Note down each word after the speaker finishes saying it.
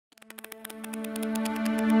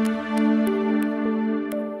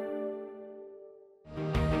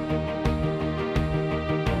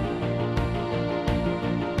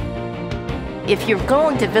If you're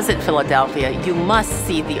going to visit Philadelphia, you must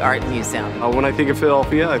see the Art Museum. When I think of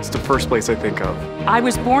Philadelphia, it's the first place I think of. I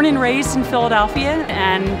was born and raised in Philadelphia,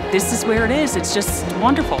 and this is where it is. It's just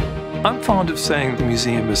wonderful. I'm fond of saying the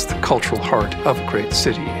museum is the cultural heart of a great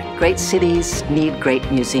city. Great cities need great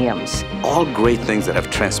museums. All great things that have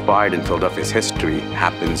transpired in Philadelphia's history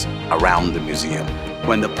happens around the museum.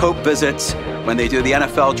 When the Pope visits, when they do the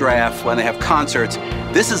NFL draft, when they have concerts,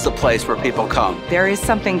 this is the place where people come. There is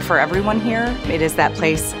something for everyone here. It is that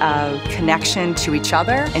place of connection to each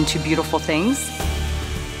other and to beautiful things.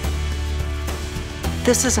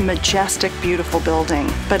 This is a majestic, beautiful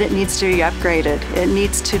building, but it needs to be upgraded. It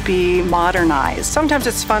needs to be modernized. Sometimes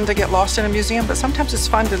it's fun to get lost in a museum, but sometimes it's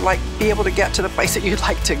fun to be able to get to the place that you'd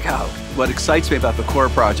like to go. What excites me about the core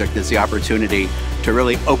project is the opportunity to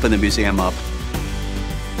really open the museum up.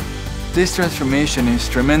 This transformation is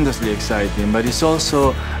tremendously exciting, but it's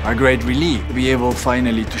also a great relief to be able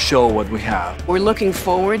finally to show what we have. We're looking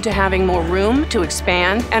forward to having more room to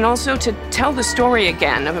expand and also to tell the story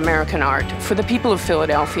again of American art for the people of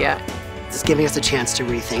Philadelphia. It's giving us a chance to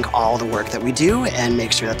rethink all the work that we do and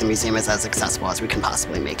make sure that the museum is as accessible as we can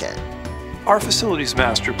possibly make it. Our facilities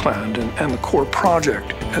master planned and the core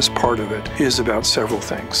project as part of it is about several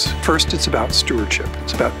things. First, it's about stewardship.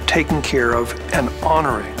 It's about taking care of and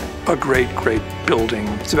honoring a great building.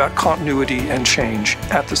 It's about continuity and change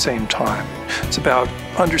at the same time. It's about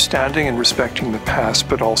understanding and respecting the past,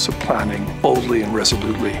 but also planning boldly and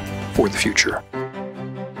resolutely for the future.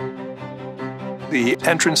 The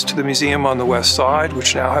entrance to the museum on the west side,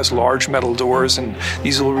 which now has large metal doors, and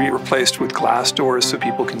these will be replaced with glass doors so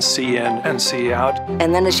people can see in and see out.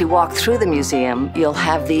 And then as you walk through the museum, you'll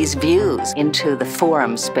have these views into the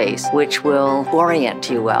forum space, which will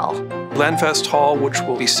orient you well. Lenfest Hall, which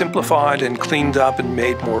will be simplified and cleaned up and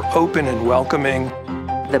made more open and welcoming.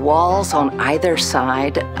 The walls on either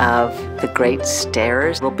side of the great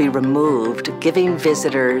stairs will be removed, giving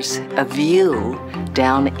visitors a view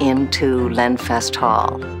down into Lenfest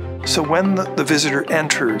Hall. So when the visitor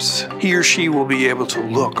enters, he or she will be able to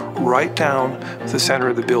look right down the center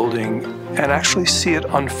of the building and actually see it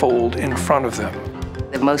unfold in front of them.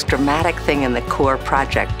 The most dramatic thing in the core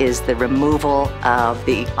project is the removal of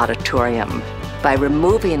the auditorium. By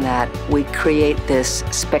removing that, we create this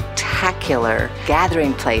spectacular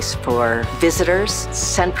gathering place for visitors,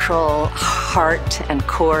 central heart and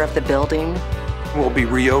core of the building. We'll be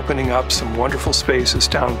reopening up some wonderful spaces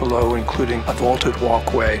down below, including a vaulted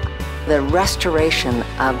walkway. The restoration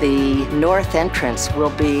of the north entrance will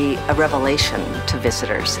be a revelation to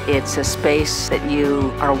visitors. It's a space that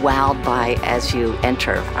you are wowed by as you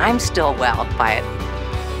enter. I'm still wowed by it.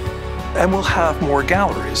 And we'll have more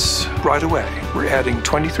galleries right away. We're adding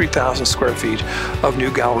 23,000 square feet of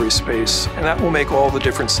new gallery space, and that will make all the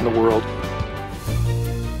difference in the world.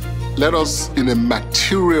 Let us, in a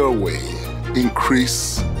material way,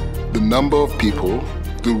 increase the number of people,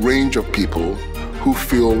 the range of people who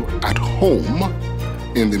feel at home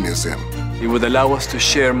in the museum. It would allow us to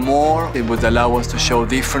share more. It would allow us to show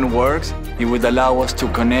different works. It would allow us to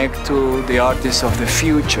connect to the artists of the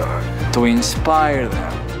future, to inspire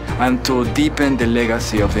them, and to deepen the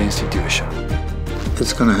legacy of the institution.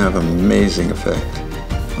 It's going to have an amazing effect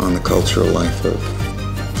on the cultural life of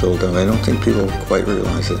Philadelphia. I don't think people quite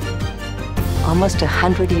realize it. Almost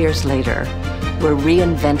 100 years later, we're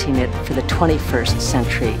reinventing it for the 21st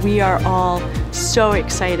century. We are all so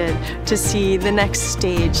excited to see the next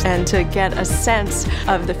stage and to get a sense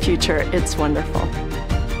of the future. It's wonderful.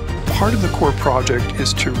 Part of the core project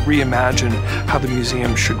is to reimagine how the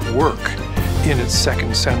museum should work in its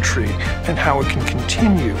second century and how it can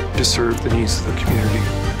continue to serve the needs of the community.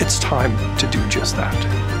 It's time to do just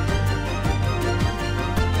that.